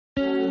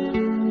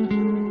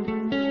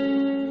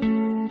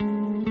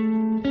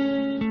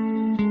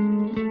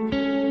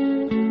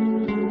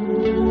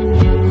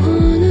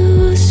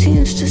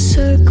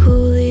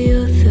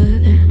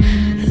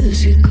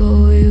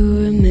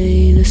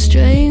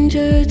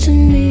to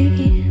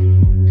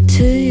me,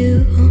 to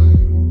you,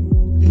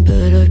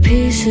 but our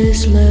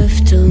pieces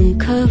left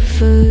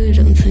uncovered.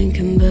 I'm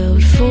thinking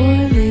about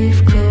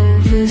four-leaf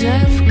clovers.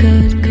 I've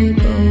got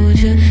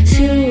composure,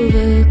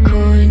 silver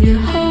coin. You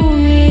hold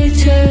me,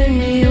 turn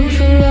me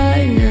over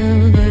right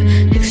now, but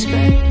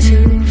expect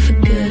to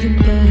forget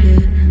about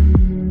it.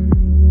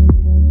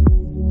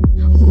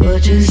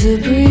 Watch as the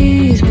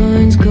breeze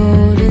burns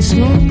gold and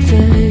smoke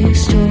that you've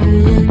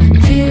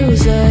stolen.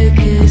 Feels like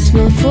it's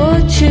my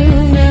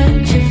fortune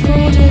that you're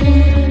folding.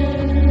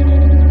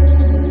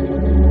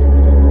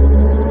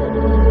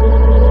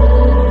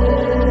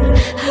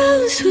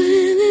 I'm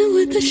swimming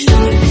with the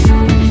sharks.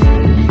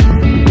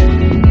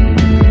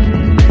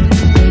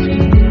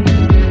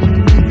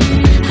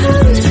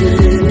 I'm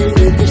swimming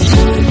with the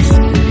sharks.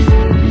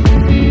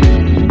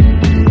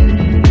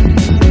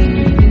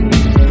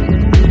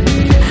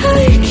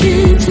 I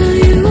can't tell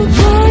you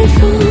apart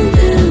from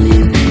them.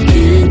 You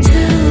can't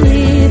tell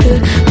either.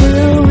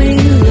 Will we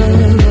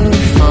love or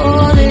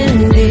fall in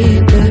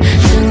deeper?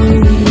 Tell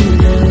me,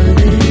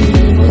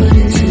 darling, what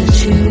is it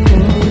you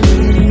want?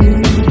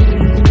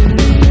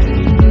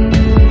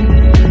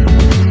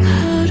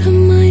 How the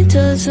mind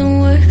doesn't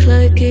work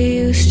like it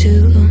used to,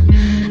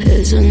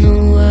 as I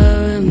know I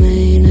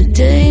remain a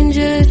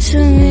danger to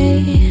me,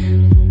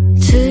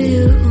 to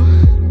you.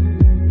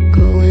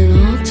 Going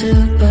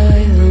altered by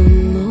the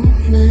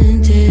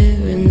moment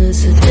here, and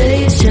there's a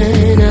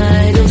daydream.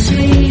 I don't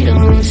sweet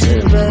on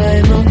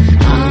survival.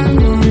 I'm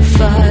on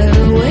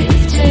fire,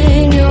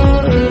 waiting your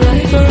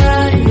arrival.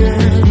 I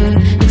never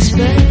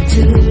expect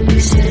to be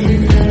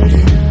saved without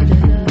it.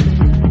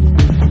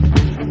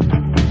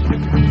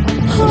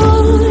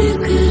 All you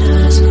could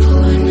ask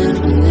for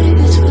never made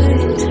its way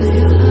to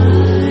your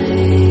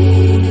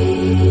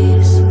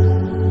eyes.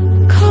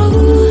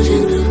 Cold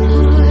in the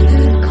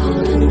water,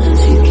 cold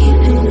unless you keep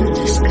in the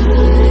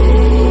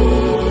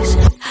disguise.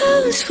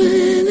 I'm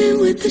swimming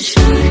with the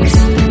sharks.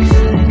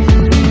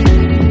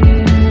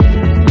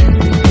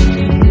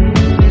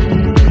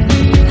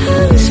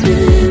 I'm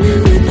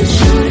swimming with the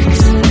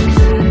sharks.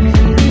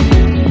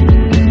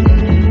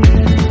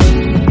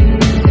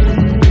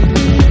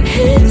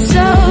 It's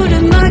out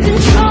of my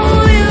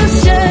control. You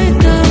set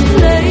the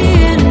play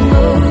in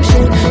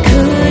motion.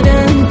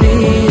 Couldn't be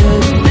a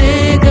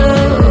bigger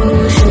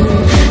ocean.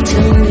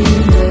 Tell me,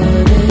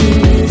 darling,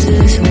 is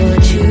this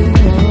what you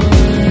want?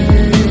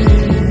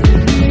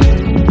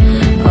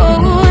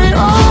 Oh, and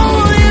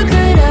all you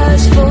could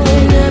ask for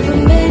never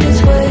made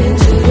its way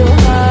into your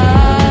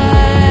eyes.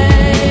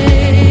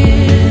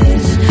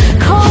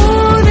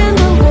 Cold in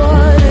the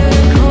water,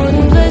 cold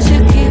unless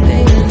you're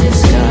keeping a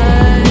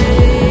disguise.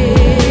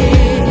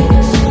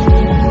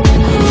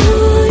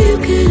 All you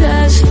could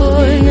ask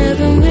for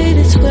never made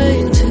its way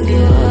into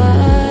your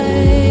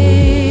eyes.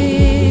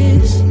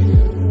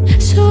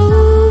 So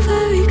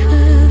very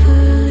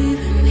clever,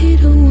 leaving me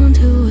to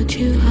wonder what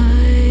you hide.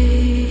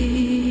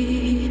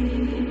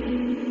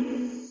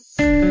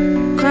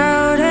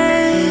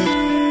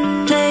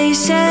 Crowded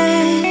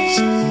places,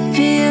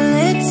 feel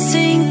it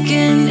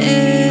sinking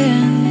in.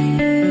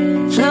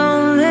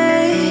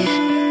 Lonely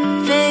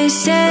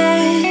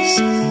faces,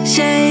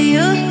 say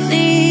you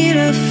need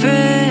a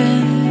friend.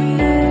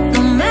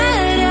 No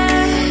matter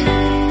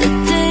the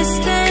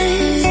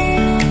distance,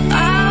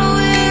 I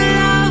will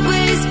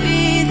always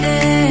be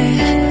there.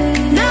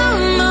 No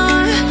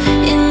more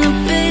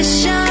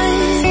inhibition,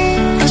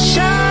 I'll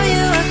show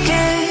you I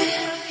care.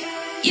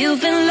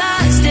 You've been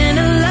lost and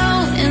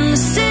alone in the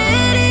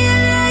city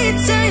of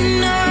lights, I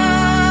know.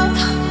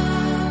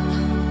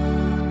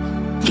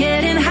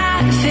 Getting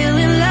high,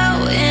 feeling low,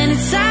 and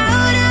it's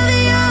out of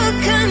your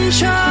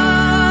control.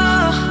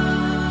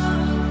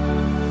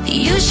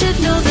 You should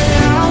know that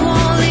I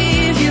won't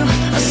leave you.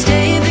 I'll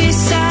stay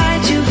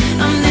beside you.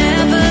 I'm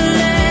never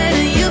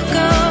letting you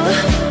go.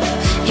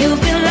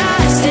 You've been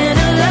lost and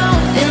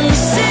alone in the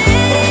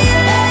city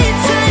of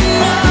lights, I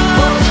know.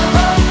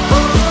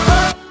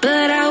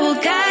 But I will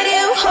guide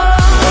you home.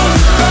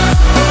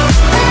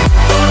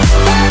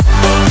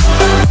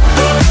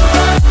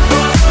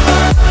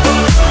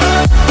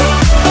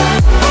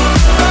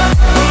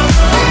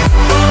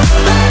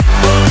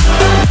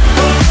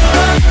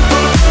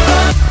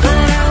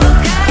 But I will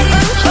guide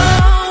you home.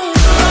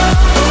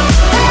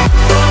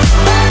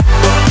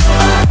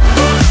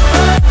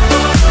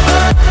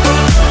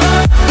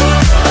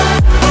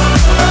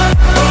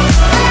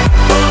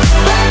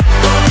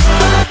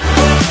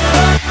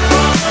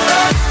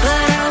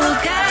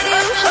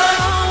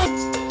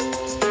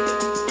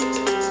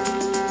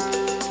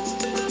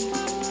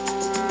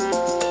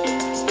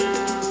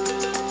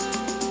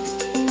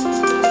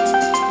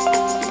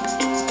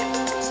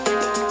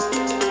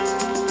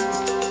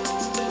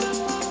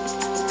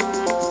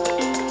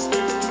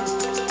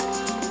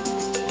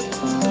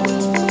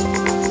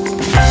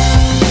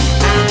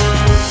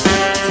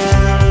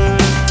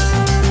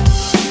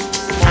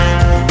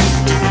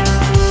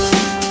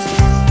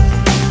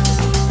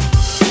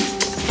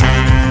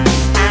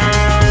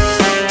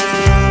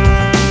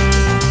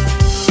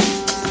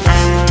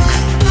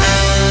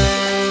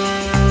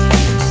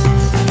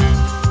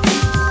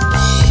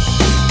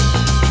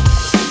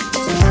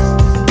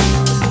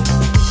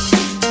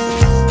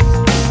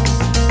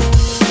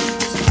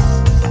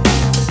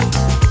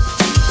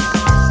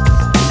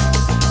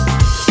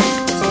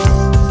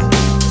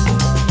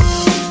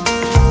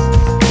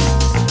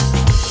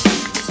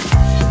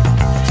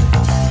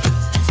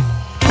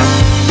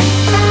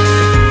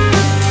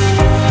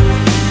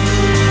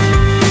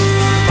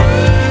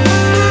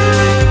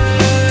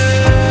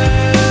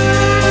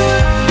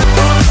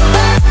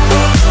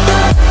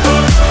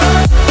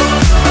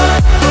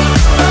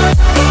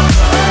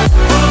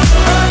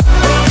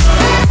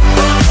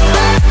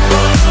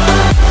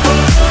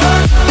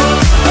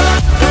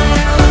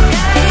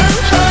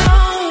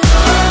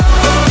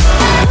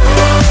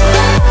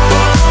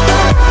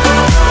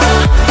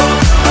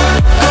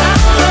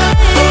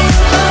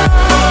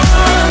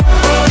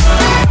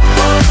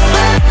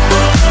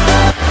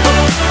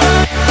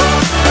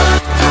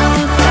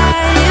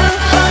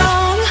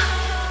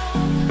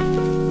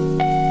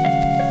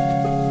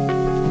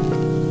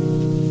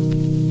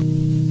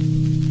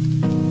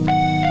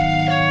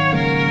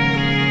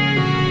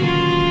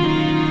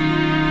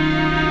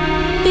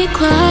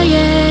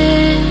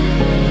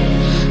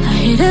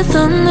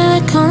 rhythm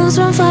that comes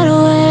from far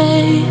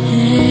away.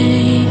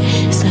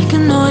 It's like a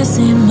noise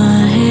in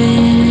my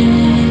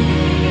head.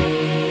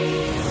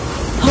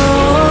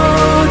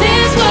 Oh,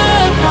 this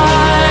world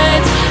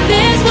heart,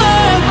 this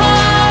world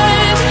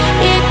heart,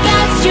 it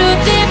gets you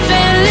deep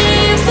and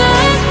leaves the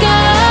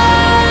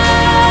sky.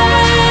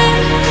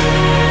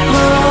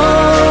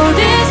 Oh,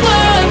 this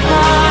world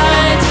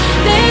heart,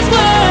 this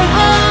world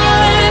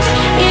heart,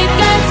 it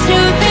gets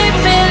you deep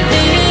and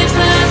leaves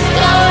the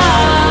sky.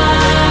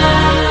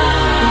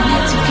 We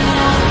need to get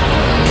out,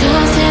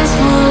 'cause things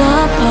fall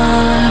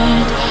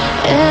apart,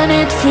 and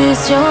it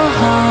frees your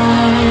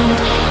heart.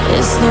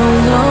 It's no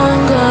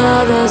longer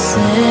the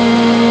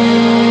same.